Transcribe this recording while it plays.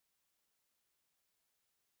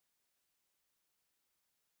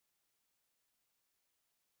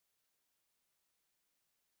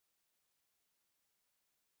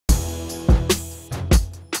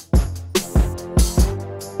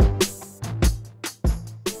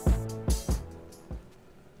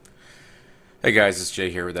Hey guys, it's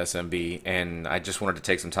Jay here with SMB, and I just wanted to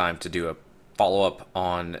take some time to do a follow-up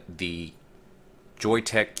on the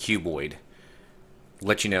Joytech Cuboid.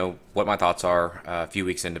 Let you know what my thoughts are a few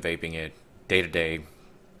weeks into vaping it. Day to day,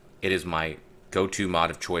 it is my go-to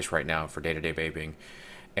mod of choice right now for day-to-day vaping,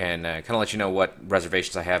 and kind of let you know what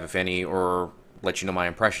reservations I have, if any, or let you know my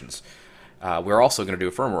impressions. We're also going to do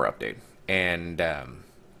a firmware update, and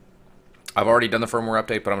I've already done the firmware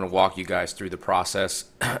update, but I'm going to walk you guys through the process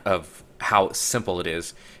of how simple it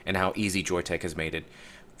is and how easy Joytech has made it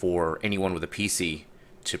for anyone with a PC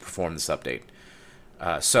to perform this update.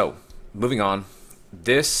 So, moving on,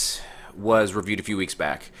 this was reviewed a few weeks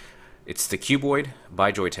back. It's the Cuboid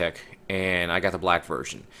by Joytech, and I got the black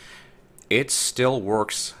version. It still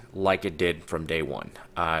works like it did from day one.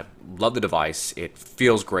 I love the device. It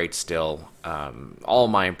feels great still. All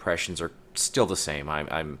my impressions are still the same.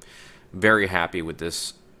 I'm very happy with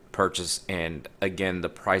this purchase, and again, the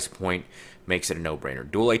price point makes it a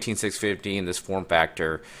no-brainer. Dual 18650 in this form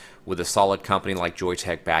factor with a solid company like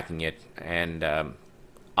Joytech backing it, and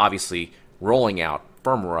obviously rolling out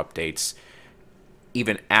firmware updates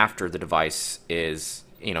even after the device is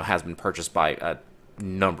has been purchased by a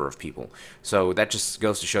number of people. So that just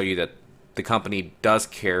goes to show you that the company does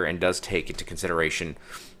care and does take into consideration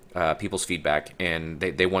people's feedback, and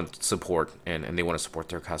they want support, and they want to support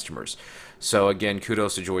their customers. So again,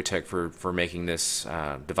 kudos to Joytech for making this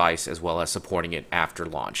device as well as supporting it after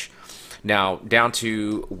launch. Now down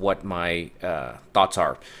to what my thoughts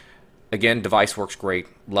are. Again, device works great,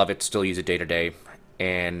 love it, still use it day to day,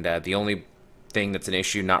 and the only thing that's an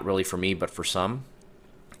issue, not really for me but for some,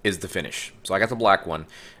 is the finish. So I got the black one,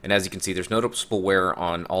 and as you can see, there's noticeable wear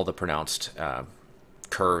on all the pronounced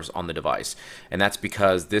curves on the device, and that's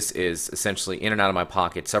because this is essentially in and out of my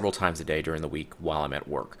pocket several times a day during the week while I'm at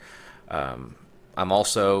work. I'm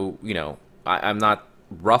also, I'm not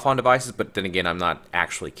rough on devices, but then again, I'm not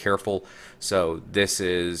actually careful. So this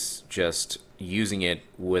is just using it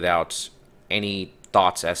without any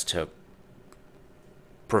thoughts as to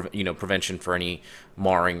prevention for any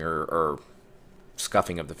marring or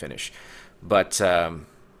scuffing of the finish. But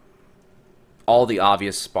all the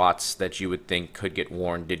obvious spots that you would think could get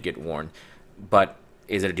worn did get worn. But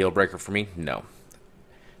is it a deal breaker for me? No.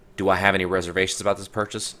 Do I have any reservations about this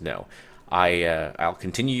purchase? No. I'll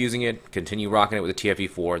continue using it, continue rocking it with the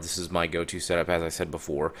TFE4. This is my go-to setup, as I said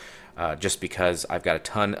before, just because I've got a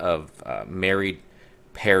ton of married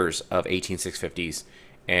pairs of 18650s,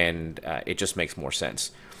 and it just makes more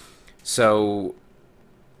sense. So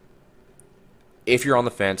if you're on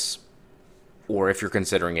the fence, or if you're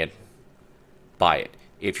considering it, buy it.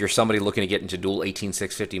 If you're somebody looking to get into dual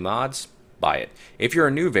 18650 mods, buy it. If you're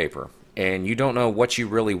a new vapor and you don't know what you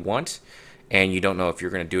really want, and you don't know if you're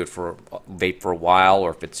going to do it for vape for a while or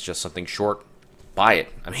if it's just something short, buy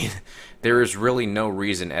it. I mean, there is really no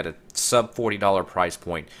reason at a sub $40 price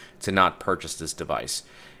point to not purchase this device.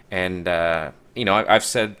 And I've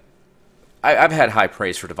said I've had high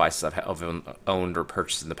praise for devices I've owned or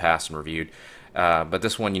purchased in the past and reviewed, but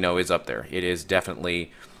this one, is up there. It is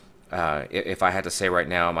definitely, if I had to say right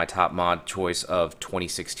now, my top mod choice of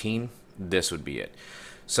 2016, this would be it.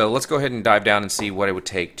 So let's go ahead and dive down and see what it would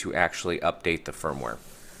take to actually update the firmware.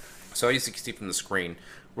 So as you can see from the screen,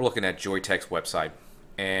 we're looking at Joytech's website,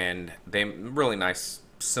 and they really nice,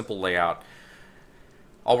 simple layout.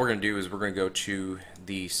 All we're going to do is we're going to go to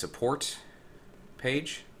the support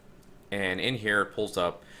page, and in here it pulls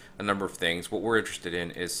up a number of things. What we're interested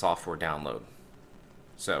in is software download.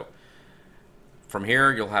 So from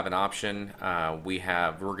here you'll have an option. We're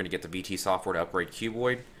going to get the VT software to upgrade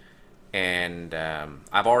Cuboid, and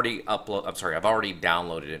I've already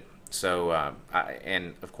downloaded it. So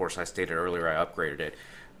and of course I stated earlier I upgraded it,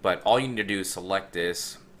 but all you need to do is select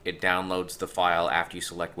this. It downloads the file after you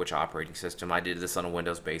select which operating system. I did this on a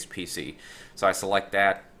Windows-based PC, so I select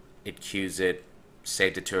that. It queues it,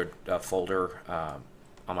 saved it to a folder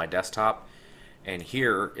on my desktop, and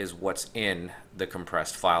here is what's in the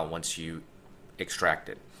compressed file once you extract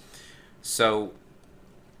it. So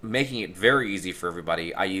making it very easy for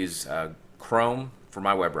everybody, I use Chrome for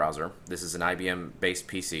my web browser. This is an IBM-based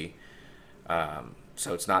PC,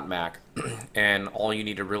 so it's not Mac, and all you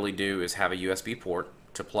need to really do is have a USB port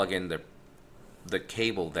to plug in the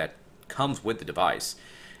cable that comes with the device,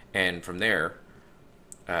 and from there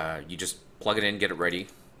you just plug it in, get it ready.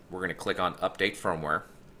 We're going to click on Update Firmware,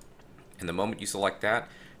 and the moment you select that,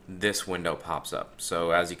 this window pops up.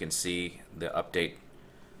 So as you can see, the update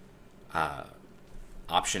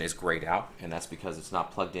option is grayed out, and that's because it's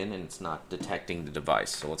not plugged in and it's not detecting the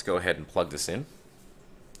device. So let's go ahead and plug this in.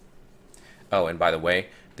 Oh, and by the way,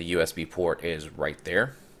 the USB port is right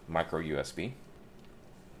there, micro USB.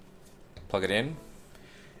 plug it in,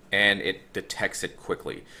 and it detects it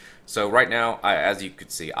quickly. So right now, as you can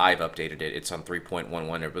see, I've updated it. It's on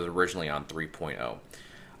 3.11. It was originally on 3.0.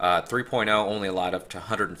 3.0 only allowed up to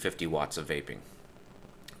 150 watts of vaping.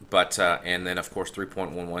 But and then of course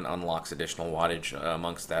 3.11 unlocks additional wattage,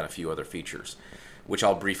 amongst that a few other features, which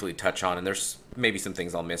I'll briefly touch on. And there's maybe some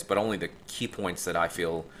things I'll miss, but only the key points that I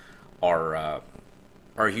feel are a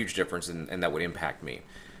huge difference and that would impact me.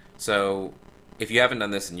 So if you haven't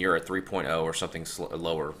done this and you're at 3.0 or something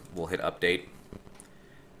lower, we'll hit update.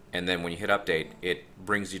 And then when you hit update, it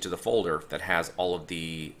brings you to the folder that has all of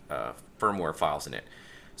the firmware files in it.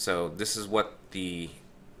 So this is what the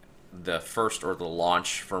first or the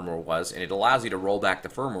launch firmware was, and it allows you to roll back the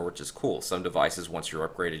firmware, which is cool. Some devices, once you're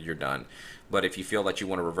upgraded, you're done. But if you feel that you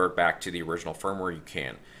want to revert back to the original firmware, you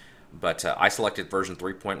can. But I selected version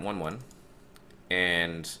 3.11,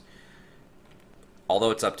 and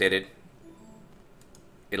although it's updated,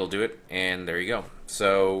 it'll do it, and there you go.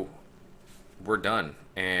 So we're done,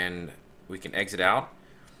 and we can exit out.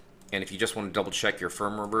 And if you just want to double check your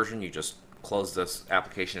firmware version, you just close this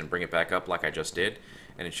application and bring it back up like I just did,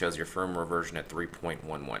 and it shows your firmware version at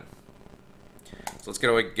 3.11. So let's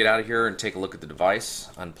get out of here and take a look at the device,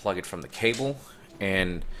 unplug it from the cable.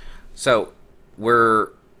 And so we're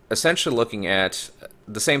essentially looking at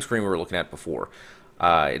the same screen we were looking at before.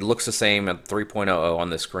 It looks the same at 3.00 on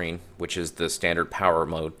this screen, which is the standard power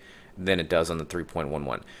mode, than it does on the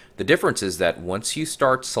 3.11. The difference is that once you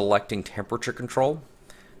start selecting temperature control,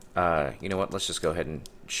 you know what, let's just go ahead and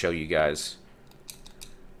show you guys.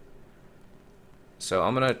 So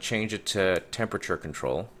I'm going to change it to temperature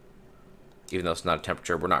control. Even though it's not a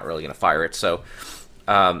temperature, we're not really going to fire it. So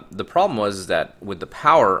the problem was that with the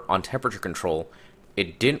power on temperature control,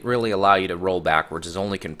 it didn't really allow you to roll backwards. It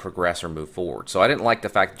only can progress or move forward. So I didn't like the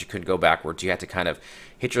fact that you couldn't go backwards. You had to kind of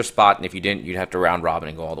hit your spot, and if you didn't, you'd have to round robin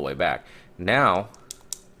and go all the way back. Now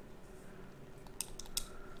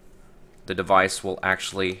the device will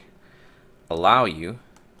actually allow you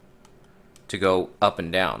to go up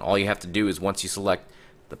and down. All you have to do is, once you select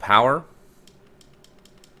the power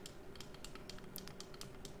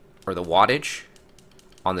or the wattage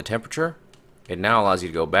on the temperature, it now allows you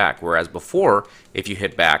to go back. Whereas before, if you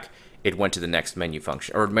hit back, it went to the next menu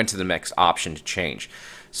function, or it went to the next option to change.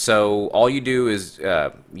 So all you do is,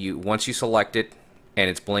 once you select it and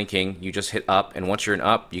it's blinking, you just hit up, and once you're in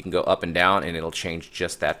up, you can go up and down, and it'll change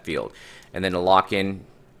just that field. And then to lock in,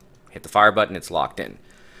 hit the fire button, it's locked in.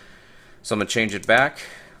 So I'm going to change it back,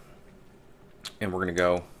 and we're going to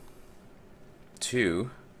go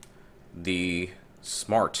to the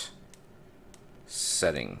smart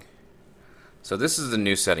setting. So this is the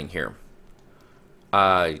new setting here.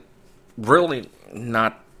 Really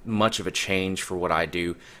not much of a change for what I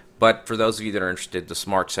do, but for those of you that are interested, the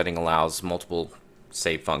smart setting allows multiple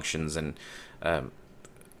save functions, and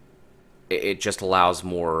it just allows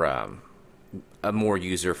a more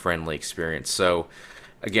user-friendly experience. So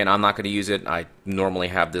again, I'm not going to use it. I normally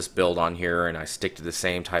have this build on here, and I stick to the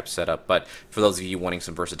same type setup, but for those of you wanting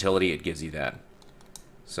some versatility, it gives you that.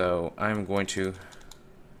 So I'm going to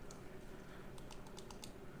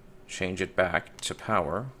change it back to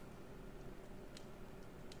power.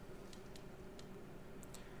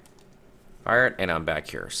 Fire it, and I'm back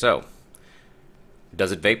here. So,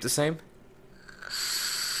 does it vape the same?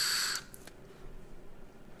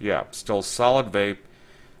 Yeah, still solid vape.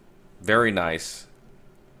 Very nice.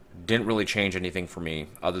 Didn't really change anything for me,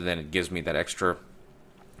 other than it gives me that extra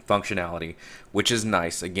functionality, which is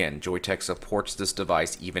nice. Again, Joyetech supports this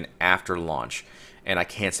device even after launch, and I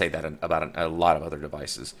can't say that about a lot of other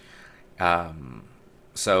devices.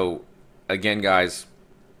 So again, guys,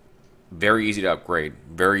 very easy to upgrade,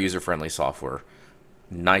 very user-friendly software,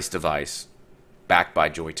 nice device, backed by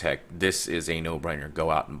Joyetech. This is a no-brainer.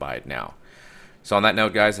 Go out and buy it now. So on that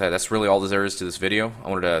note, guys, that's really all there is to this video. I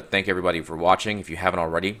wanted to thank everybody for watching. If you haven't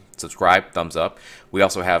already, subscribe, thumbs up. We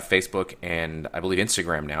also have Facebook and I believe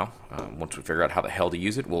Instagram now. Once we figure out how the hell to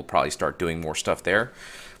use it, we'll probably start doing more stuff there.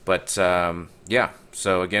 But yeah,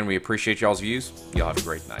 so again, we appreciate y'all's views. Y'all have a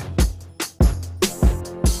great night.